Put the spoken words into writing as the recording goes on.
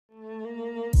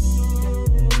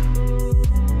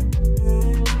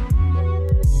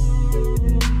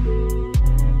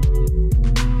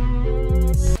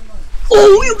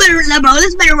Oh, you better run, bro.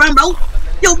 Let's better run, bro.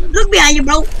 Yo, look behind you,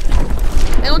 bro.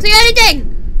 I don't see anything.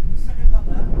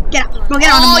 Get out, bro.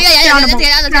 Get on the boat. Yeah. Let's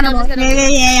get out.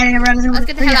 Let's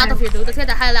get the hell out of here, dude. Let's get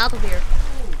the hell out of here.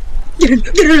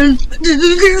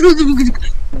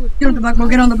 Get on the back, bro.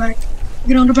 Get on the back.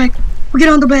 Get on the back. Get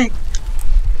on the back.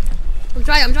 I'm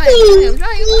trying.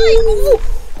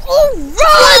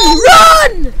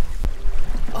 Run!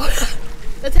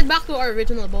 Let's head back to our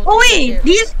original boat. Oh wait,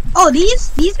 these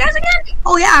guys again?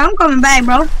 Oh yeah, I'm coming back,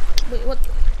 bro. Wait, what?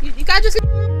 You can't just.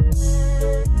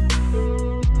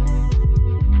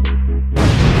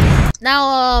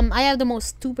 Now, I have the most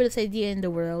stupidest idea in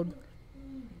the world.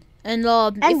 And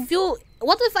what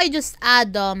if I just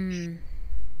add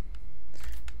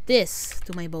this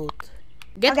to my boat?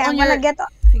 Get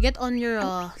on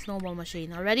your snowball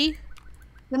machine. Already?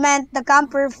 The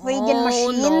camper friggin'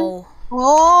 machine. No.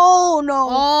 Oh no!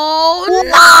 Oh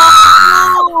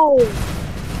no!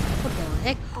 What the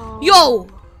heck? Yo!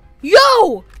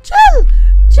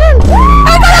 Chill!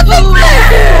 I got a big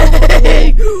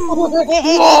thing!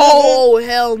 Oh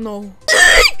hell no!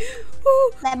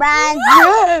 LeBron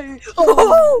James!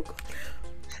 Oh.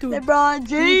 LeBron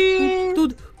James!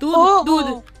 Dude!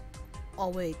 Oh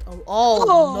wait!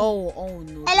 Oh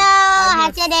no! Hello,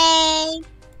 how's your day?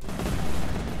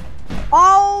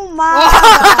 Oh my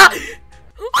God!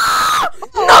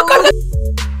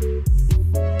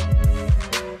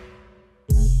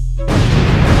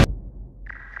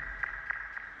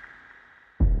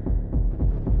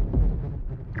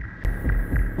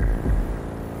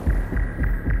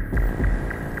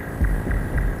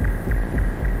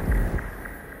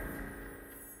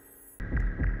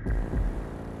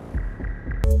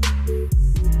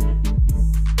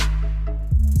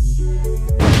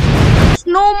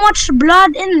 No much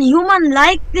blood in human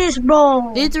like this,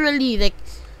 bro. Literally, like,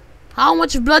 how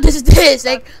much blood is this?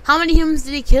 Like, how many humans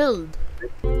did he kill?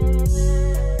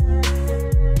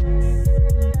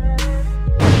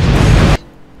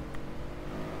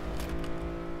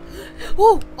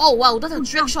 Oh wow, that's a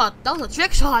trick shot. That was a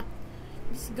trick shot.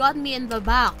 This got me in the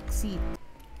back seat.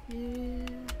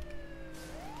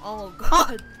 Oh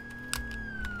god.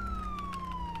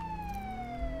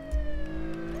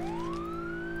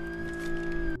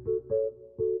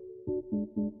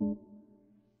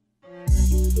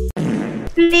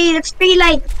 Let's play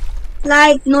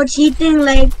like no cheating,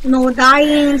 like no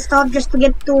dying and stuff, just to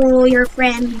get to your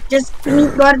friend. Just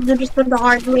meet God, do this the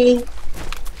hard way.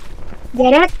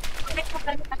 Get it?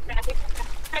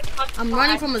 I'm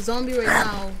running from a zombie right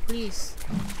now. Please.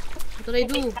 What did I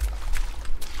do?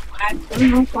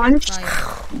 Punch.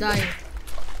 Die.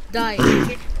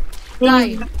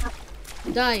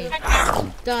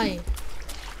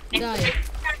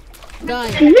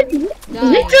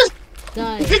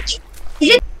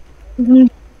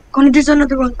 Connie, there's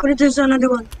another one.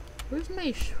 Where's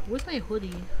my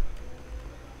hoodie?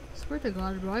 Swear to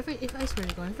God, bro. If I swear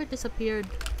to God, if it disappeared.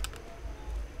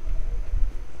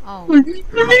 Oh.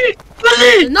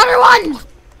 Another one!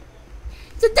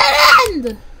 It's a dead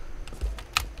end!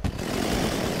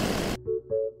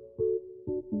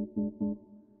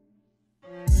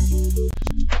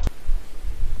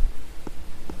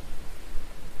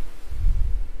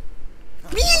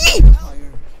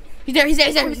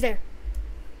 He's there.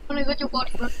 I got your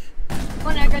body, bro.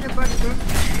 I got your body, bro.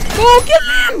 Go kill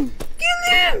him!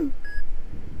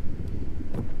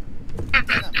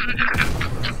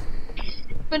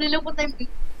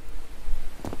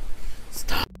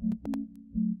 Stop.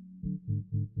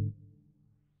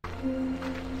 I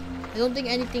don't think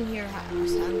anything here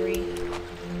is hungry.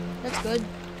 That's good.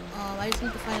 I just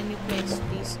need to find a new place,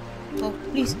 please. Oh,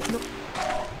 please, no.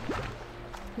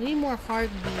 We need more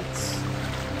heartbeats.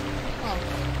 Oh,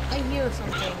 I hear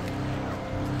something.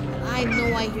 I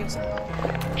know I hear something.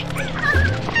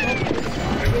 Nope.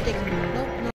 You're taking me. Nope.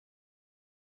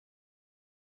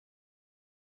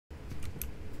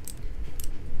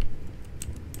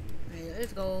 Alright,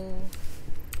 let's go.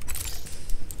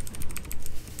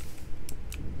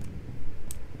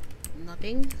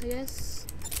 Nothing, I guess.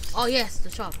 Oh yes, the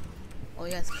shop. I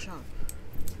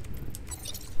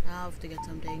have to get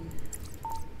something.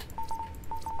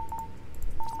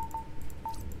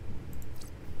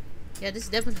 Yeah, this is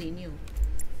definitely new.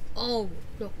 Oh,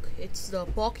 look, it's the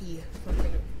Pocky from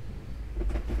the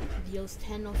deals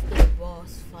 10 of the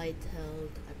boss fight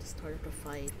held at the start of the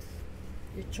fight.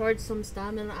 You charge some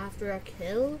stamina after a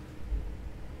kill.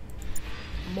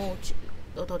 Mochi.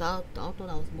 That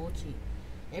was Mochi.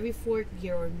 Every 4th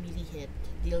gear or melee hit,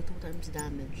 deal 2 times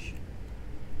damage.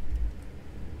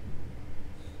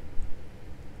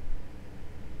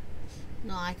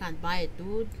 No, I can't buy it,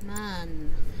 dude.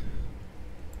 Man.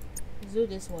 Let's do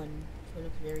this one. It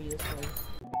looks very useful.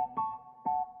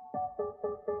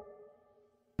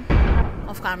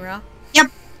 Off camera?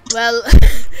 Yep. Well,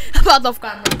 about off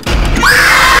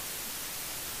camera.